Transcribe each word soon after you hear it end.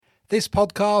This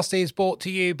podcast is brought to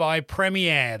you by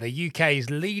Premier, the UK's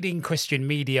leading Christian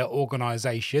media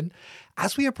organisation.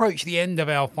 As we approach the end of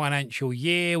our financial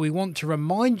year, we want to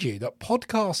remind you that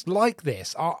podcasts like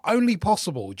this are only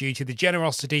possible due to the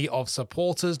generosity of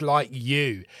supporters like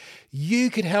you. You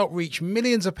could help reach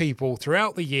millions of people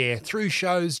throughout the year through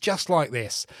shows just like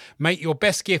this. Make your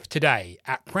best gift today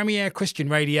at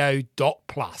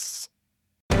premierchristianradio.plus.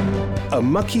 A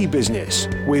Mucky Business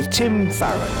with Tim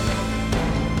Farron.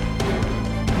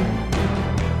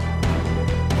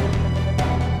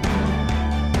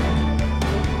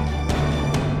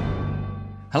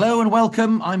 Hello and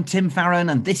welcome, I'm Tim Farron,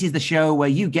 and this is the show where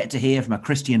you get to hear from a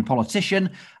Christian politician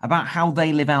about how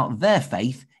they live out their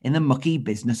faith in the mucky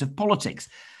business of politics.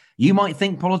 You might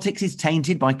think politics is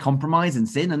tainted by compromise and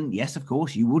sin, and yes, of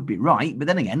course, you would be right, but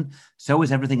then again, so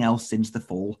is everything else since the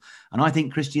fall. And I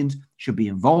think Christians should be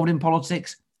involved in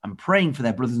politics and praying for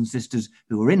their brothers and sisters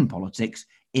who are in politics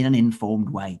in an informed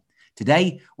way.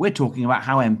 Today, we're talking about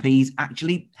how MPs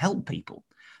actually help people.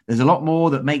 There's a lot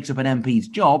more that makes up an MP's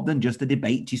job than just the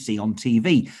debate you see on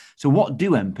TV. So what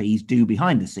do MPs do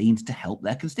behind the scenes to help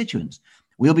their constituents?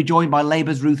 We'll be joined by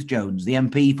Labour's Ruth Jones, the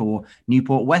MP for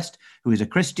Newport West, who is a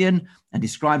Christian and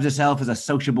describes herself as a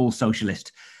sociable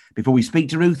socialist. Before we speak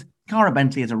to Ruth, Cara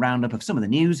Bentley has a roundup of some of the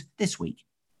news this week.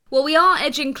 Well, we are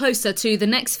edging closer to the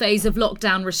next phase of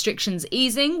lockdown restrictions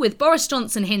easing, with Boris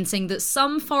Johnson hinting that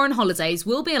some foreign holidays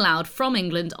will be allowed from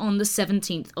England on the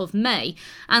 17th of May,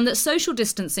 and that social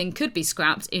distancing could be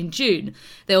scrapped in June.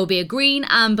 There will be a green,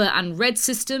 amber and red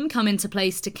system come into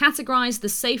place to categorise the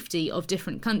safety of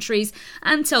different countries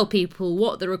and tell people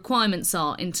what the requirements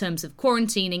are in terms of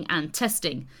quarantining and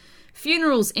testing.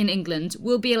 Funerals in England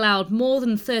will be allowed more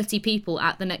than 30 people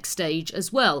at the next stage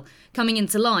as well, coming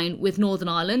into line with Northern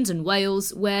Ireland and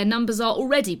Wales, where numbers are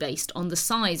already based on the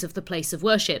size of the place of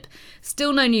worship.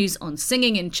 Still no news on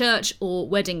singing in church or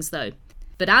weddings though.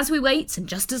 But as we wait, and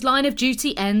just as Line of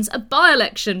Duty ends, a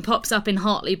by-election pops up in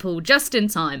Hartlepool just in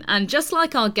time. And just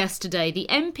like our guest today, the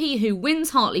MP who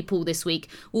wins Hartlepool this week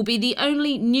will be the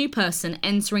only new person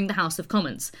entering the House of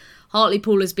Commons.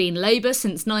 Hartlepool has been Labour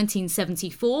since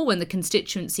 1974 when the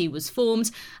constituency was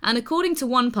formed, and according to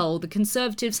one poll, the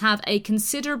Conservatives have a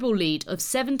considerable lead of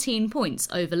 17 points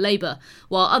over Labour,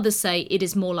 while others say it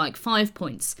is more like 5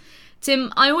 points.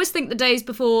 Tim, I always think the days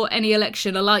before any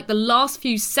election are like the last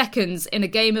few seconds in a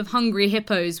game of Hungry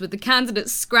Hippos with the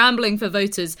candidates scrambling for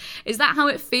voters. Is that how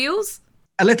it feels?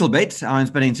 A little bit. I'm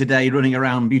spending today running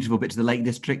around beautiful bits of the Lake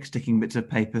District, sticking bits of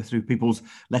paper through people's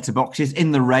letterboxes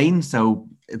in the rain, so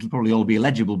it'll probably all be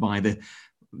illegible by the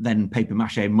then paper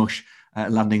mache mush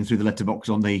landing through the letterbox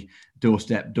on the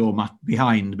doormat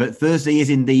behind. But Thursday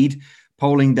is indeed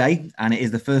polling day, and it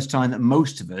is the first time that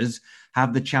most of us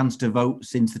have the chance to vote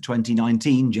since the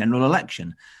 2019 general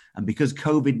election. And because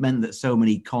COVID meant that so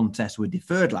many contests were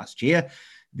deferred last year,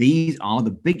 these are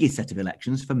the biggest set of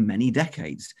elections for many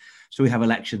decades. So we have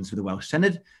elections for the Welsh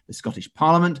Senedd, the Scottish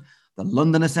Parliament, the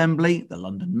London Assembly, the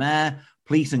London Mayor,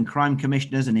 police and crime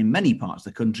commissioners, and in many parts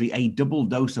of the country, a double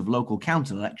dose of local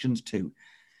council elections too.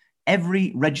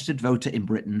 Every registered voter in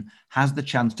Britain has the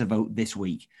chance to vote this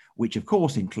week, which of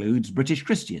course includes British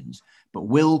Christians. But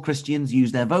will Christians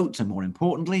use their votes? And more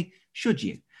importantly, should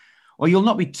you? Well, you'll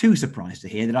not be too surprised to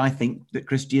hear that I think that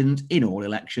Christians in all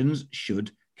elections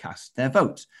should cast their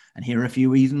votes. And here are a few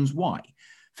reasons why.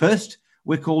 First,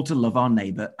 we're called to love our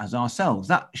neighbour as ourselves.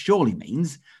 That surely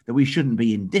means that we shouldn't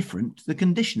be indifferent to the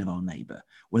condition of our neighbour,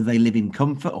 whether they live in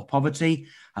comfort or poverty,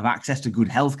 have access to good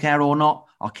healthcare or not,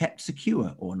 are kept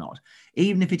secure or not.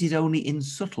 Even if it is only in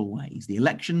subtle ways, the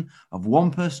election of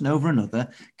one person over another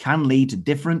can lead to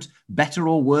different, better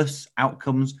or worse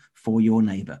outcomes for your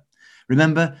neighbour.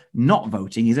 Remember, not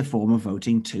voting is a form of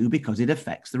voting too because it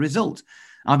affects the result.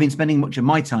 I've been spending much of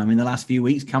my time in the last few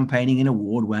weeks campaigning in a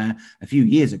ward where a few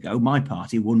years ago my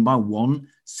party won by one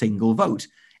single vote.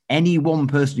 Any one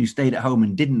person who stayed at home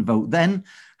and didn't vote then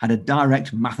had a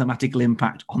direct mathematical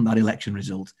impact on that election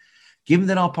result. Given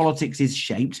that our politics is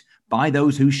shaped by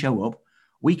those who show up,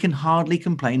 we can hardly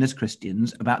complain as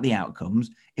Christians about the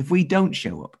outcomes if we don't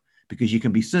show up, because you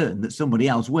can be certain that somebody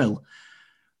else will.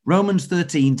 Romans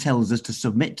 13 tells us to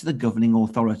submit to the governing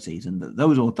authorities and that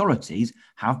those authorities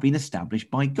have been established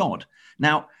by God.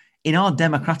 Now, in our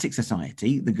democratic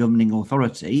society, the governing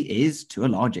authority is, to a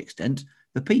large extent,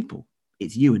 the people.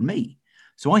 It's you and me.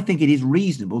 So I think it is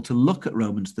reasonable to look at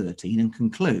Romans 13 and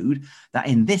conclude that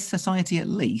in this society at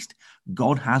least,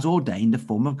 God has ordained a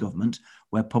form of government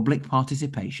where public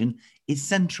participation is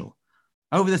central.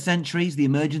 Over the centuries, the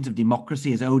emergence of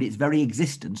democracy has owed its very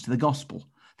existence to the gospel.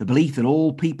 The belief that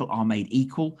all people are made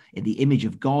equal in the image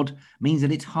of God means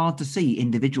that it's hard to see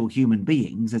individual human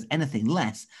beings as anything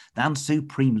less than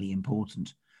supremely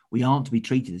important. We aren't to be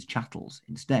treated as chattels.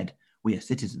 Instead, we are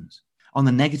citizens. On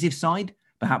the negative side,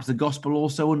 perhaps the gospel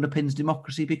also underpins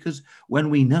democracy, because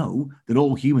when we know that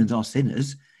all humans are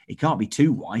sinners, it can't be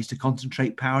too wise to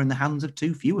concentrate power in the hands of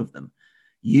too few of them.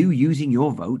 You using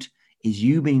your vote is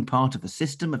you being part of a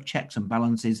system of checks and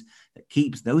balances that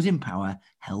keeps those in power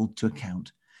held to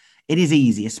account. It is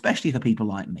easy, especially for people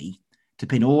like me, to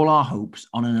pin all our hopes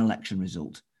on an election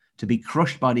result, to be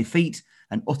crushed by defeat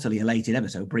and utterly elated ever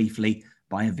so briefly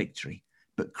by a victory.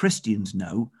 But Christians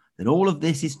know that all of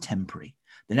this is temporary,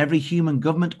 that every human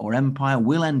government or empire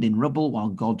will end in rubble while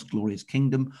God's glorious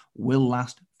kingdom will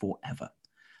last forever.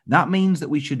 That means that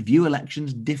we should view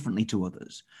elections differently to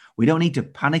others. We don't need to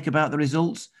panic about the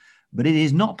results, but it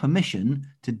is not permission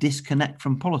to disconnect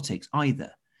from politics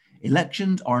either.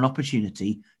 Elections are an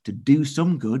opportunity to do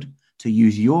some good, to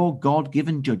use your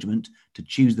God-given judgment to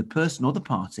choose the person or the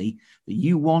party that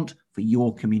you want for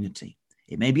your community.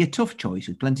 It may be a tough choice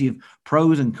with plenty of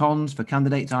pros and cons for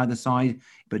candidates either side,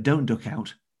 but don't duck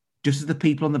out. Just as the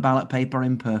people on the ballot paper are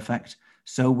imperfect,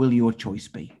 so will your choice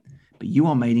be. But you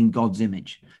are made in God's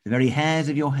image. The very hairs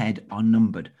of your head are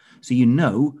numbered. So you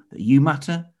know that you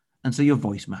matter, and so your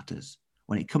voice matters.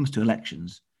 When it comes to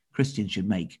elections, Christians should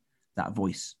make that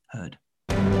voice heard.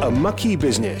 A Mucky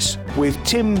Business with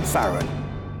Tim Farron.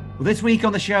 Well, this week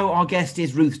on the show, our guest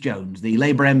is Ruth Jones, the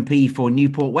Labour MP for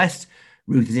Newport West.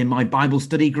 Ruth is in my Bible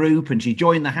study group, and she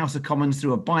joined the House of Commons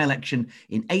through a by-election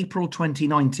in April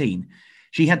 2019.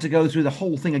 She had to go through the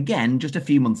whole thing again just a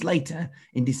few months later,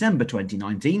 in December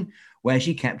 2019, where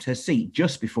she kept her seat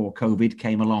just before COVID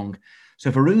came along. So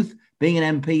for Ruth, being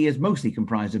an MP is mostly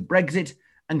comprised of Brexit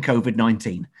and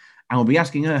COVID-19. And we'll be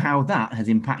asking her how that has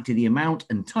impacted the amount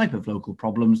and type of local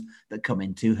problems that come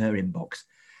into her inbox.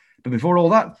 But before all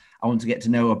that, I want to get to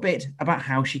know a bit about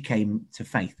how she came to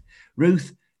faith.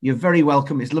 Ruth, you're very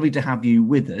welcome. It's lovely to have you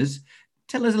with us.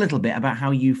 Tell us a little bit about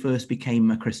how you first became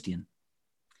a Christian.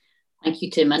 Thank you,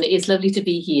 Tim, and it is lovely to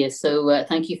be here. So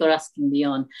thank you for asking me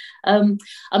on.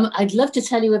 I'd love to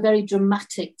tell you a very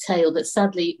dramatic tale, but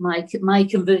sadly, my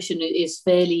conversion is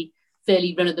fairly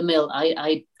run of the mill.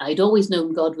 I'd always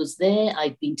known God was there.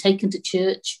 I'd been taken to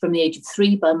church from the age of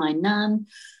 3 by my nan.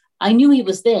 I knew he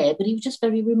was there, but he was just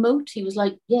very remote. He was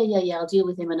like, yeah, I'll deal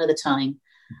with him another time.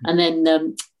 Mm-hmm. And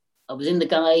then I was in the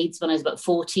Guides when I was about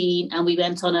 14, and we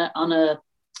went on a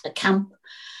camp.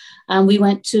 And we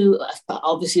went to,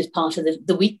 obviously as part of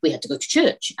the week, we had to go to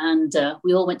church. And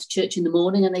we all went to church in the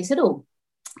morning, and they said, oh,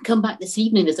 come back this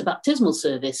evening, there's a baptismal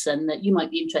service, and you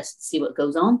might be interested to see what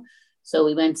goes on. So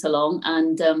we went along,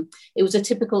 and it was a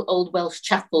typical old Welsh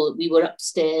chapel. We were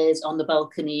upstairs on the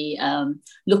balcony,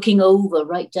 looking over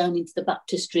right down into the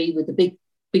baptistry with the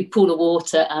big pool of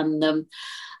water.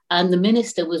 And the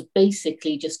minister was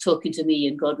basically just talking to me,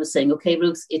 and God was saying, okay,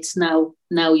 Ruth, it's now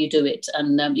you do it.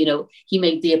 And, he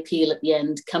made the appeal at the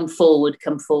end, come forward.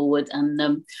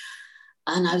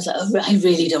 And I was like, oh, I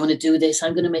really don't want to do this.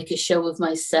 I'm going to make a show of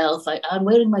myself. I'm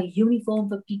wearing my uniform,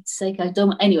 for Pete's sake.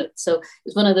 Anyway, so it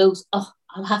was one of those, I'll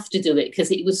have to do it,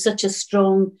 because it was such a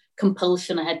strong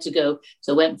compulsion. I had to go.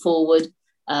 So I went forward.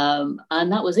 And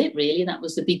that was it, really. That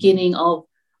was the beginning of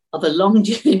a long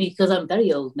journey, because I'm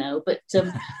very old now. But,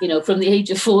 from the age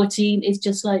of 14, it's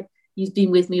just like, he's been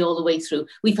with me all the way through.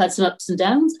 We've had some ups and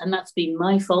downs, and that's been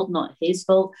my fault, not his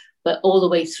fault. But all the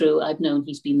way through, I've known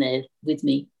he's been there with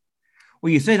me.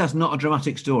 Well, you say that's not a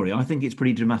dramatic story. I think it's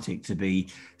pretty dramatic to be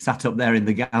sat up there in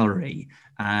the gallery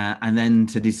and then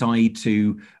to decide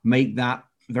to make that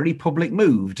very public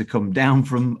move to come down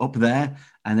from up there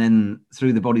and then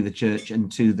through the body of the church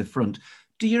and to the front.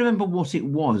 Do you remember what it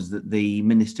was that the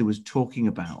minister was talking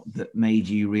about that made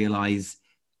you realise,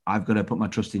 I've got to put my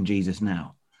trust in Jesus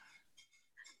now?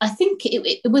 I think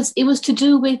it was to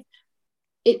do with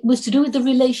the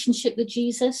relationship with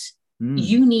Jesus.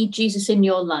 You need Jesus in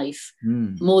your life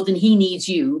more than he needs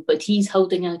you, but he's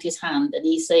holding out his hand and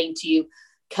he's saying to you,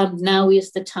 come, now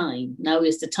is the time.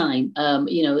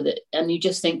 And you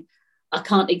just think, I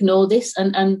can't ignore this.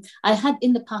 And I had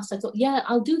in the past, I thought, yeah,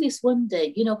 I'll do this one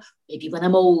day, maybe when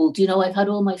I'm old, I've had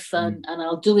all my fun and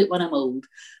I'll do it when I'm old.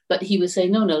 But he was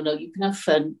saying, no, you can have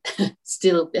fun,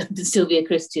 still be a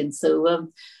Christian.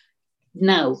 So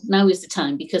now is the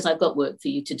time, because I've got work for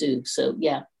you to do. So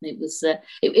yeah, it was,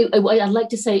 I'd like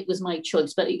to say it was my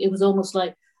choice, but it was almost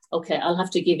like, okay, I'll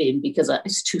have to give in because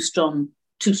it's too strong.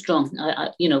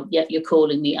 You're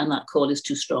calling me and that call is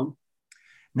too strong.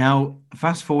 Now,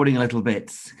 fast forwarding a little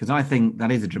bit, because I think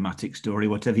that is a dramatic story,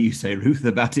 whatever you say, Ruth,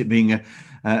 about it being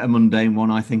a mundane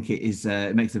one. I think it is.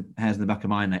 It makes the hairs in the back of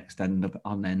my neck stand up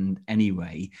on end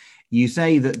anyway. You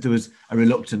say that there was a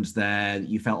reluctance there, that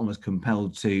you felt almost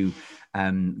compelled to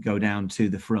go down to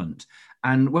the front.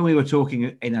 And when we were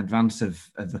talking in advance of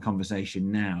the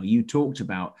conversation now, you talked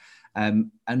about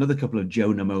another couple of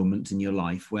Jonah moments in your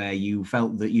life where you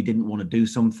felt that you didn't want to do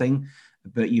something,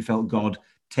 but you felt God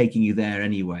taking you there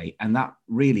anyway. And that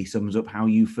really sums up how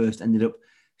you first ended up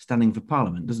standing for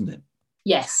Parliament, doesn't it?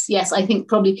 Yes. I think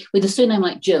probably with a surname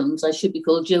like Jones, I should be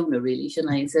called Jonah, really,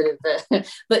 shouldn't I? Instead of,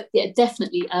 but yeah,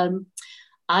 definitely. I'm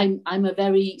a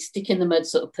very stick in the mud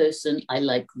sort of person. I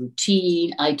like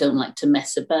routine. I don't like to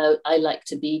mess about. I like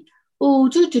to be,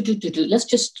 do. Let's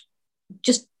just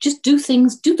do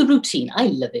things, do the routine. I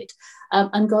love it.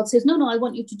 And God says, no, I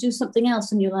want you to do something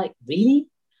else. And you're like, really?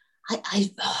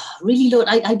 I really, Lord,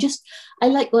 I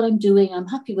like what I'm doing. I'm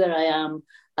happy where I am.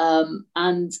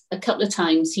 And a couple of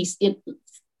times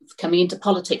coming into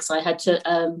politics, I had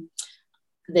to,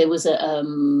 there was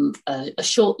a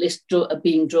short list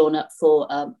being drawn up for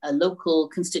a local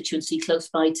constituency close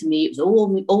by to me. It was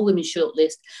all women short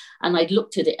list. And I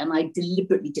looked at it and I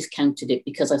deliberately discounted it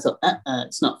because I thought,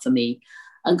 it's not for me.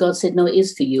 And God said, no, it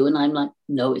is for you. And I'm like,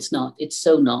 no, it's not. It's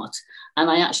so not. And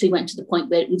I actually went to the point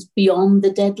where it was beyond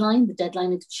the deadline. The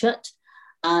deadline had shut.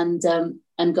 And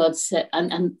God said,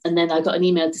 and then I got an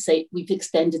email to say, we've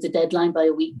extended the deadline by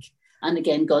a week. And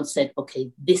again, God said, okay,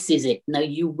 this is it. Now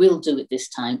you will do it this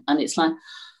time. And it's like,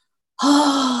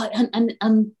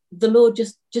 and the Lord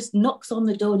just knocks on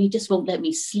the door and he just won't let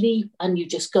me sleep. And you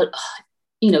just go,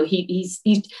 he's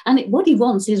what he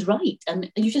wants is right.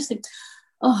 And you just think,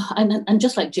 and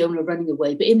just like Jonah running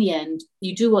away. But in the end,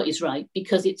 you do what is right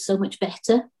because it's so much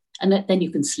better. And then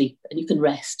you can sleep and you can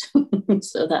rest.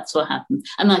 So that's what happened.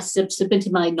 And I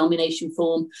submitted my nomination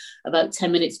form about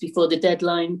 10 minutes before the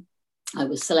deadline. I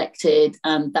was selected,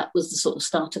 and that was the sort of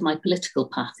start of my political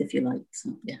path, if you like.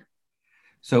 So, yeah.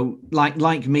 So like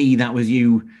me, that was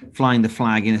you flying the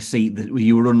flag in a seat that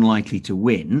you were unlikely to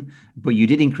win, but you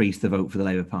did increase the vote for the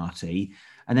Labour Party.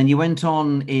 And then you went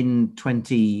on in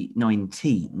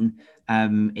 2019,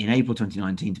 in April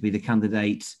 2019, to be the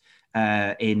candidate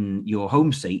in your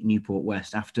home seat, Newport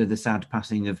West, after the sad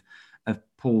passing of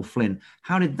Paul Flynn.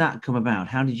 How did that come about?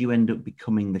 How did you end up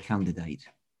becoming the candidate?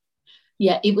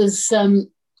 Yeah, it was,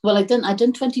 I'd done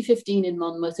 2015 in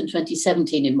Monmouth and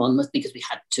 2017 in Monmouth because we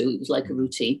had to. It was like a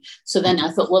routine. So then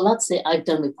I thought, well, that's it. I've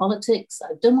done with politics.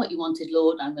 I've done what you wanted,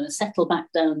 Lord. I'm going to settle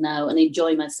back down now and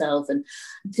enjoy myself and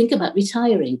think about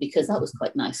retiring because that was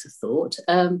quite nice, I thought.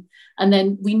 And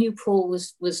then we knew Paul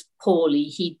was poorly.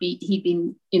 He'd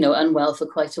been unwell for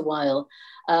quite a while.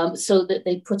 So that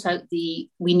they put out we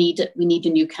need a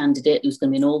new candidate who's going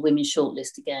to be an all-women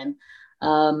shortlist again.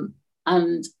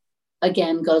 And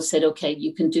again, God said, okay,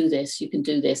 you can do this.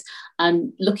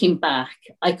 And looking back,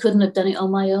 I couldn't have done it on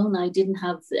my own. I didn't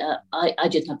have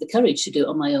the courage to do it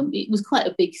on my own. It was quite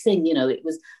a big thing. It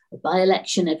was a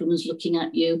by-election. Everyone's looking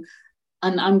at you.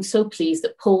 And I'm so pleased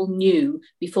that Paul knew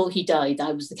before he died,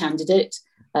 I was the candidate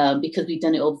because we'd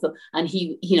done it all before. And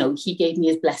he gave me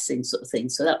his blessing sort of thing.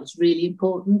 So that was really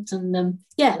important. And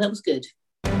that was good.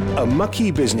 A Mucky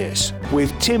Business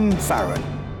with Tim Farron.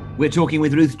 We're talking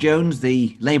with Ruth Jones,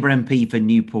 the Labour MP for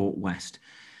Newport West.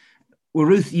 Well,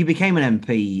 Ruth, you became an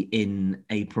MP in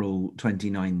April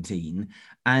 2019,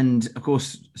 and of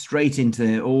course, straight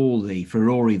into all the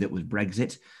furore that was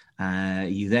Brexit.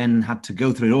 You then had to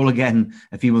go through it all again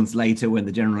a few months later when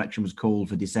the general election was called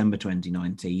for December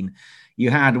 2019.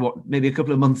 You had maybe a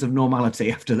couple of months of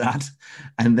normality after that,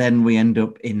 and then we end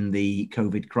up in the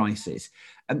COVID crisis.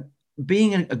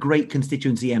 Being a great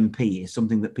constituency MP is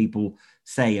something that people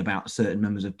say about certain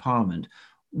members of Parliament.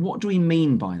 What do we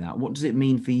mean by that? What does it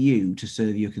mean for you to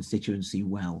serve your constituency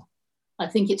well? I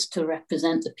think it's to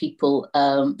represent the people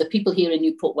here in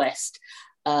Newport West.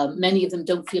 Many of them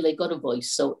don't feel they got a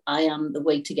voice, so I am the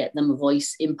way to get them a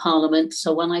voice in Parliament.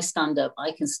 So when I stand up,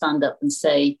 I can stand up and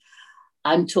say,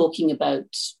 I'm talking about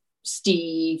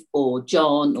Steve or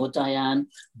John or Diane,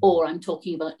 or I'm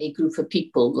talking about a group of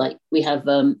people. Like we have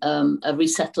a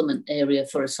resettlement area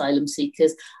for asylum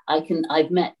seekers.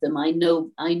 I've met them. I know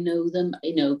them.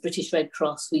 British Red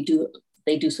Cross. They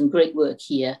do some great work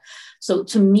here. So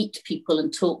to meet people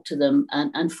and talk to them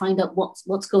and find out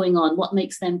what's going on, what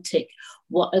makes them tick,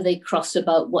 what are they cross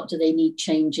about, what do they need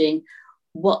changing,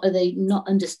 what are they not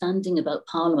understanding about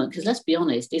Parliament? Because let's be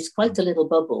honest, it's quite a little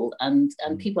bubble, and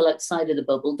people outside of the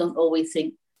bubble don't always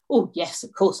think, oh, yes,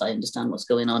 of course I understand what's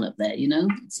going on up there.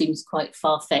 It seems quite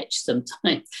far-fetched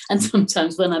sometimes. And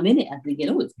sometimes when I'm in it, I'm thinking,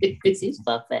 oh, this is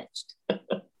far-fetched.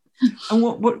 And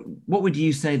what would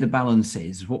you say the balance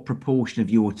is? What proportion of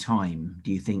your time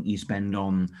do you think you spend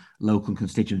on local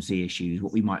constituency issues,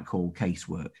 what we might call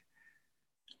casework?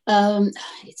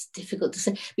 It's difficult to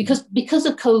say because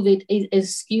of COVID it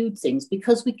has skewed things,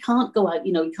 because we can't go out,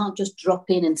 you can't just drop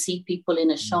in and see people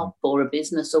in a shop or a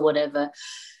business or whatever.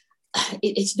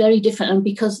 It's very different. And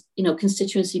because,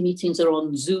 constituency meetings are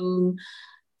on Zoom,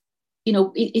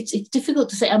 it's difficult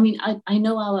to say. I mean, I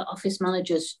know our office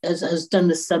manager has done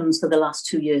the sums for the last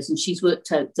 2 years, and she's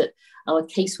worked out that our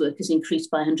casework has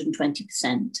increased by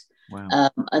 120%. Wow.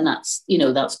 And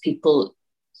that's people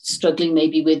struggling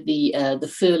maybe with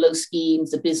the furlough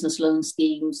schemes, the business loan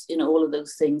schemes, all of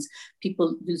those things,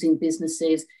 people losing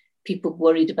businesses, people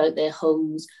worried about their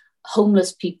homes,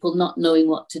 homeless people not knowing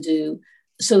what to do.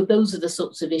 So those are the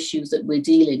sorts of issues that we're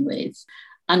dealing with.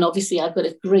 And obviously I've got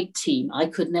a great team. I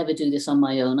could never do this on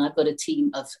my own. I've got a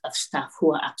team of staff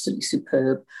who are absolutely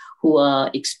superb, who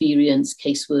are experienced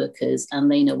caseworkers,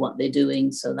 and they know what they're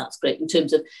doing. So that's great in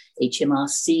terms of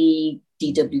HMRC,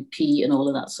 DWP and all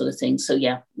of that sort of thing. So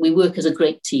yeah, we work as a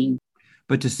great team.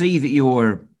 But to see that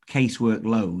your casework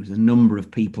load, the number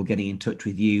of people getting in touch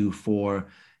with you for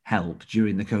help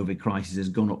during the COVID crisis has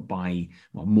gone up by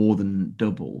more than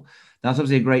double. That's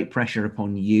obviously a great pressure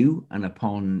upon you and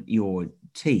upon your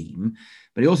team.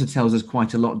 But it also tells us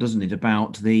quite a lot, doesn't it,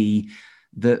 about the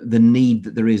need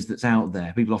that there is that's out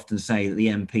there. People often say that the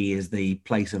MP is the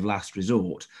place of last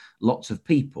resort. Lots of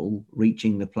people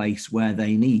reaching the place where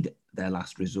they need their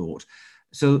last resort.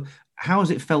 So how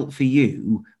has it felt for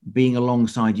you being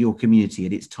alongside your community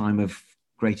at its time of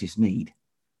greatest need?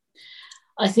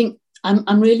 I think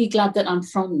I'm really glad that I'm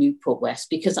from Newport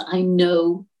West, because I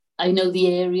know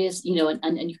the areas,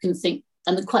 and you can think,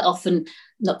 and quite often,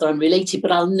 not that I'm related,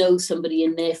 but I'll know somebody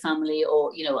in their family,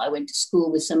 or, I went to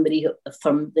school with somebody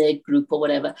from their group or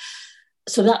whatever.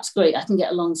 So that's great. I can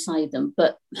get alongside them.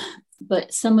 But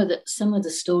some of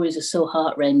the stories are so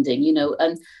heartrending,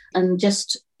 and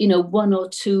just, one or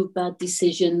two bad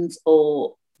decisions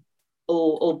or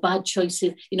bad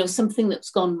choices, something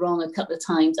that's gone wrong a couple of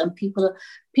times, and people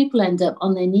end up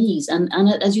on their knees. And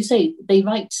as you say,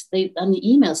 and the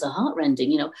emails are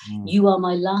heartrending. You are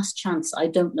my last chance. I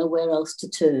don't know where else to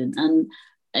turn.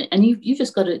 And you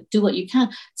just got to do what you can.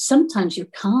 Sometimes you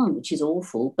can't, which is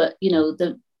awful. But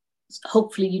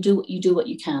hopefully you do what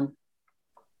you can.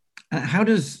 How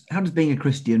does being a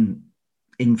Christian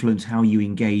influence how you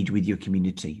engage with your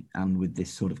community and with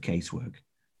this sort of casework?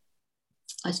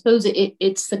 I suppose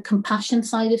it's the compassion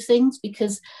side of things,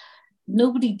 because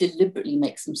nobody deliberately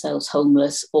makes themselves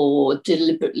homeless or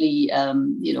deliberately,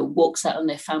 walks out on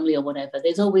their family or whatever.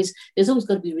 There's always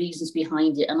got to be reasons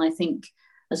behind it. And I think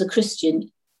as a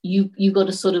Christian, you got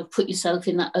to sort of put yourself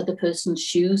in that other person's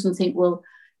shoes and think, well,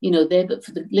 there, but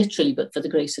for the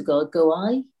grace of God, go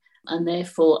I. And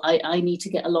therefore, I need to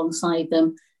get alongside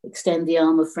them, extend the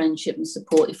arm of friendship and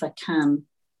support if I can.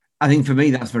 I think for me,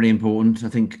 that's very important. I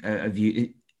think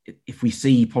if we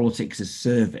see politics as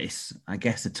service, I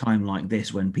guess a time like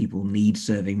this when people need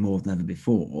serving more than ever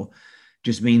before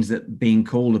just means that being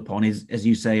called upon is, as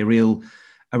you say, a real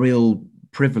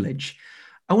privilege.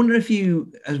 I wonder if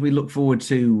you, as we look forward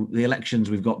to the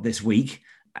elections we've got this week,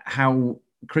 how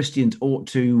Christians ought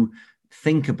to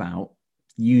think about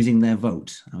using their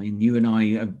vote. I mean, you and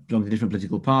I belong to different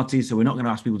political parties, so we're not going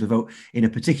to ask people to vote in a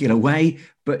particular way,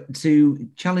 but to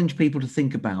challenge people to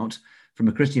think about, from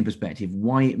a Christian perspective,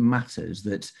 why it matters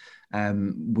that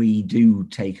we do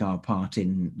take our part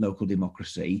in local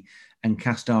democracy and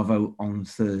cast our vote on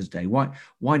Thursday.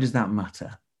 Why does that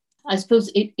matter? I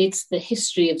suppose it's the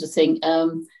history of the thing.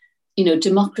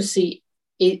 Democracy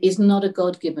is not a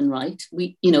God-given right.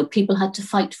 People had to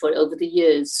fight for it over the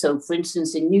years. So, for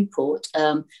instance, in Newport,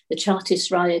 the Chartist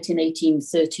riot in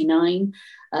 1839,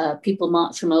 people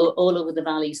marched from all over the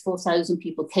valleys. 4,000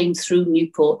 people came through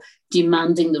Newport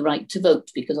demanding the right to vote,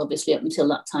 because obviously up until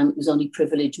that time, it was only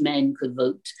privileged men could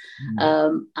vote.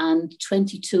 And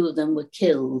 22 of them were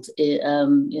killed.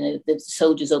 The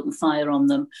soldiers opened fire on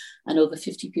them, and over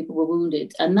 50 people were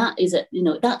wounded. And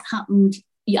that happened.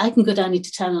 I can go down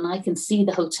into town and I can see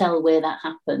the hotel where that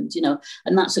happened,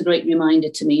 and that's a great reminder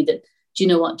to me that, do you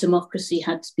know what, democracy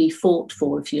had to be fought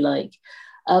for, if you like.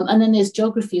 And then there's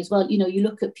geography as well. You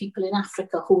look at people in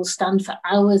Africa who will stand for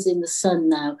hours in the sun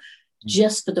now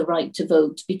just for the right to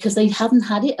vote, because they haven't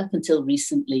had it up until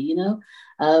recently,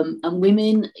 and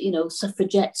women,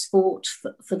 suffragettes fought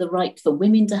for the right for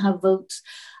women to have votes.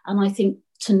 And I think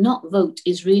to not vote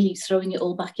is really throwing it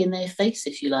all back in their face,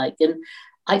 if you like.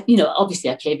 Obviously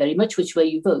I care very much which way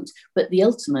you vote, but the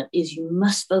ultimate is you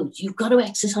must vote. You've got to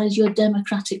exercise your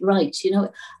democratic rights.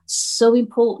 So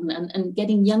important, and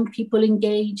getting young people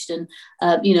engaged, and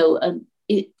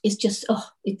it's just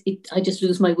I just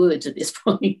lose my words at this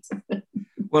point.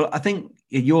 Well, I think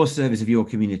your service of your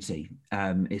community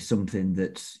is something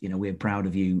that we're proud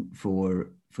of you for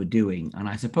doing, and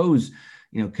I suppose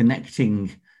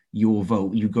connecting your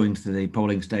vote, you going to the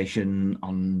polling station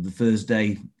on the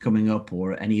Thursday coming up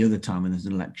or any other time when there's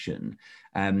an election,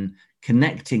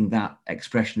 connecting that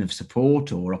expression of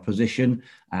support or opposition,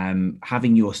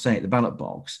 having your say at the ballot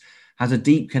box, has a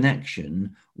deep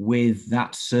connection with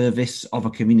that service of a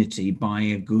community by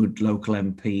a good local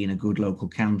MP and a good local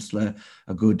councillor,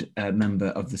 a good member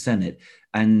of the Senate.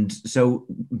 And so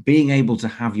being able to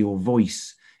have your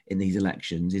voice in these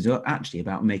elections is actually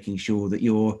about making sure that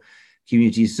your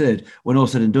community is served. When all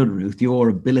said and done, Ruth, your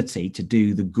ability to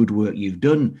do the good work you've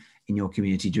done in your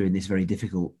community during this very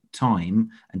difficult time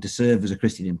and to serve as a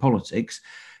Christian in politics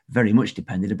very much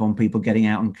depended upon people getting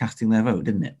out and casting their vote,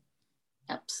 didn't it?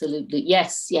 Absolutely.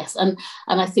 Yes. And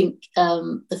I think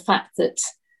the fact that,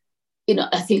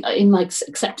 I think in my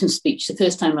acceptance speech the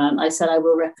first time around, I said I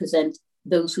will represent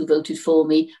those who voted for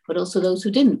me, but also those who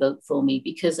didn't vote for me,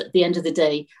 because at the end of the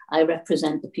day, I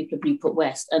represent the people of Newport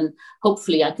West. And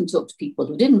hopefully I can talk to people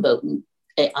who didn't vote, and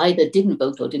either didn't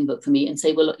vote or didn't vote for me, and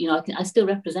say, well, look, I still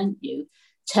represent you.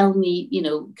 Tell me,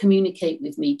 communicate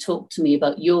with me, talk to me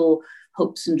about your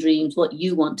hopes and dreams, what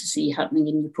you want to see happening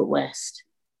in Newport West.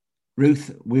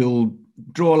 Ruth, we'll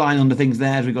draw a line under things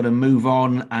there as we've got to move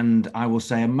on. And I will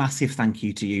say a massive thank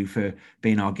you to you for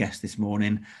being our guest this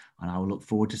morning. And I will look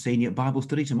forward to seeing you at Bible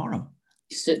study tomorrow.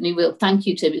 You certainly will. Thank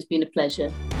you, Tim. It's been a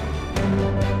pleasure.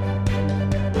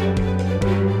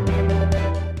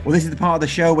 Well, this is the part of the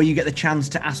show where you get the chance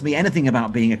to ask me anything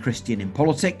about being a Christian in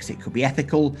politics. It could be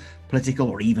ethical, political,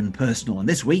 or even personal. And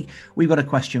this week, we've got a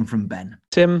question from Ben.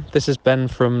 Tim, this is Ben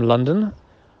from London.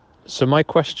 So my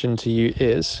question to you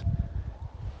is,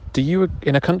 do you,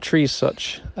 in a country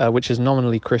which is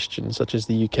nominally Christian, such as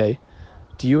the UK,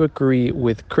 do you agree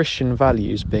with Christian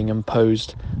values being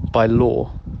imposed by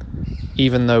law,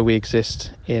 even though we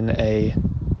exist in a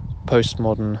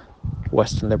postmodern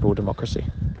Western liberal democracy?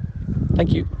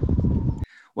 Thank you.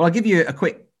 Well, I'll give you a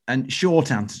quick and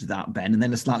short answer to that, Ben, and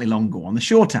then a slightly longer one. The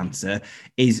short answer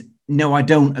is no, I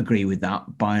don't agree with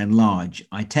that by and large.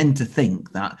 I tend to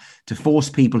think that to force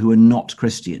people who are not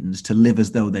Christians to live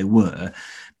as though they were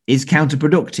is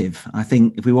counterproductive. I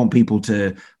think if we want people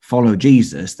to follow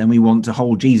Jesus, then we want to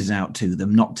hold Jesus out to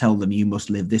them, not tell them you must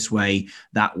live this way,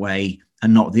 that way,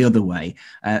 and not the other way.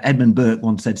 Edmund Burke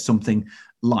once said something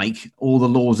like, all the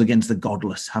laws against the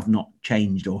godless have not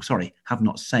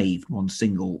saved one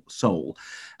single soul.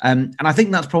 And I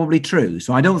think that's probably true.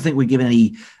 So I don't think we give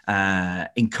any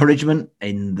encouragement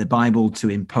in the Bible to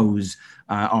impose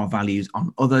our values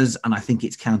on others. And I think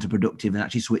it's counterproductive and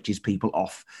actually switches people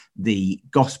off the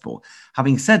gospel.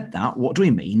 Having said that, what do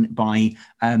we mean by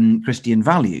Christian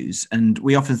values? And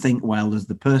we often think, well, there's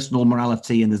the personal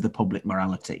morality and there's the public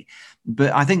morality.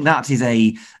 But I think that is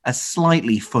a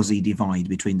slightly fuzzy divide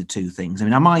between the two things. I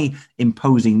mean, am I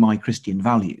imposing my Christian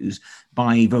values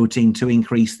by voting to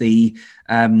increase the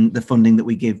funding that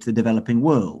we give to the developing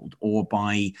world, or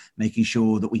by making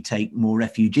sure that we take more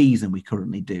refugees than we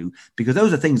currently do? Because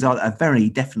those are things that are very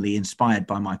definitely inspired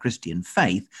by my Christian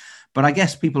faith. But I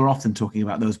guess people are often talking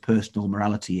about those personal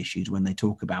morality issues when they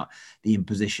talk about the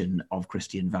imposition of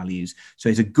Christian values. So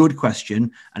it's a good question,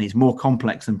 and it's more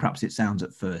complex than perhaps it sounds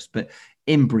at first. But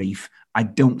in brief, I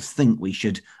don't think we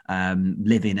should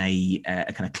live in a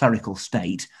kind of clerical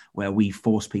state where we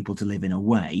force people to live in a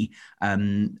way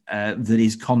that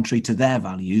is contrary to their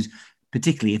values,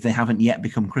 particularly if they haven't yet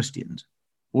become Christians.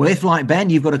 Well, if, like Ben,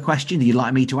 you've got a question that you'd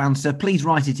like me to answer, please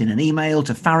write it in an email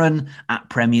to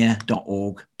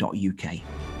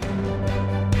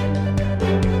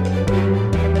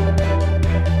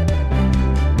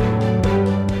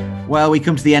farron@premier.org.uk. Well, we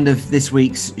come to the end of this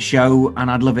week's show, and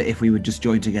I'd love it if we would just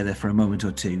join together for a moment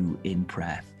or two in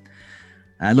prayer.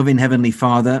 Loving Heavenly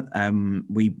Father,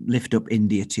 we lift up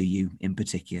India to you in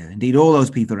particular. Indeed, all those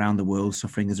people around the world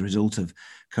suffering as a result of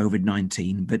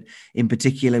COVID-19, but in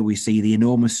particular, we see the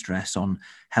enormous stress on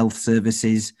health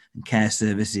services and care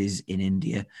services in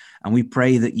India. And we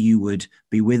pray that you would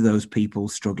be with those people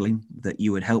struggling, that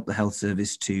you would help the health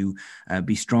service to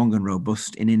be strong and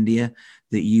robust in India,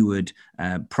 that you would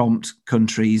prompt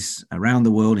countries around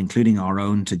the world, including our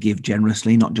own, to give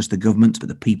generously, not just the governments, but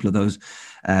the people of those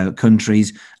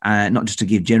countries, not just to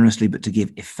give generously, but to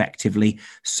give effectively,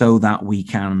 so that we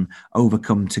can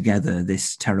overcome together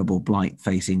this terrible blight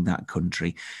facing that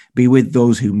country. Be with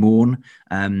those who mourn,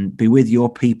 Be with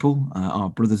your people, our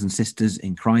brothers and sisters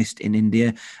in Christ in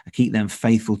India. Keep them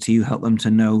faithful to you. Help them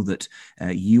to know that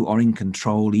you are in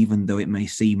control, even though it may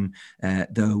seem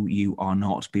though you are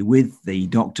not. Be with the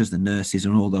doctors, the nurses,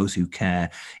 and all those who care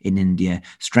in India.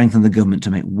 Strengthen the government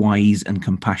to make wise and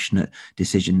compassionate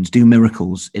decisions. Do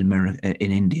miracles in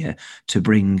India to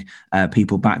bring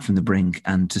people back from the brink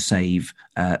and to save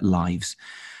lives.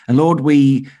 And Lord,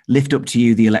 we lift up to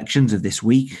you the elections of this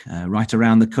week, right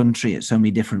around the country at so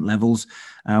many different levels.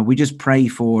 We just pray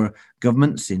for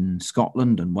governments in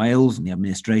Scotland and Wales and the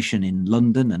administration in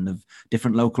London and of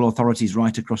different local authorities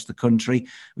right across the country.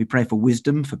 We pray for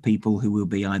wisdom for people who will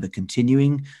be either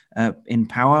continuing in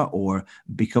power or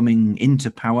becoming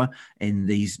into power in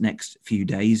these next few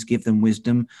days. Give them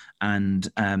wisdom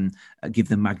and give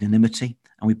them magnanimity.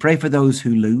 And we pray for those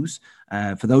who lose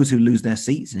their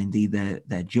seats and indeed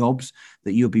their jobs,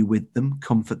 that you'll be with them,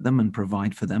 comfort them and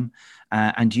provide for them.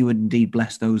 And you would indeed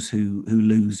bless those who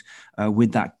lose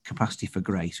with that capacity for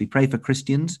grace. We pray for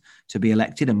Christians to be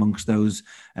elected amongst those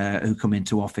who come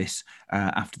into office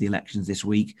after the elections this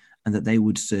week, and that they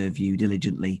would serve you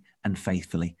diligently and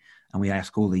faithfully. And we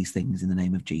ask all these things in the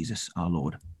name of Jesus, our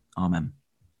Lord. Amen.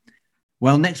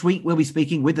 Well, next week we'll be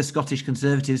speaking with the Scottish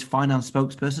Conservatives finance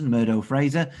spokesperson, Murdo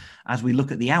Fraser, as we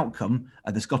look at the outcome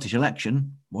of the Scottish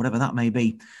election, whatever that may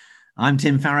be. I'm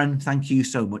Tim Farron. Thank you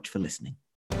so much for listening.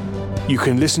 You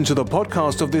can listen to the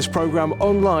podcast of this programme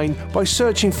online by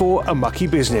searching for A Mucky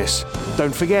Business.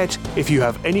 Don't forget, if you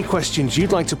have any questions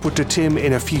you'd like to put to Tim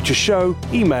in a future show,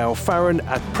 email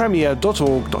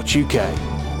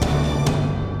farron@premier.org.uk.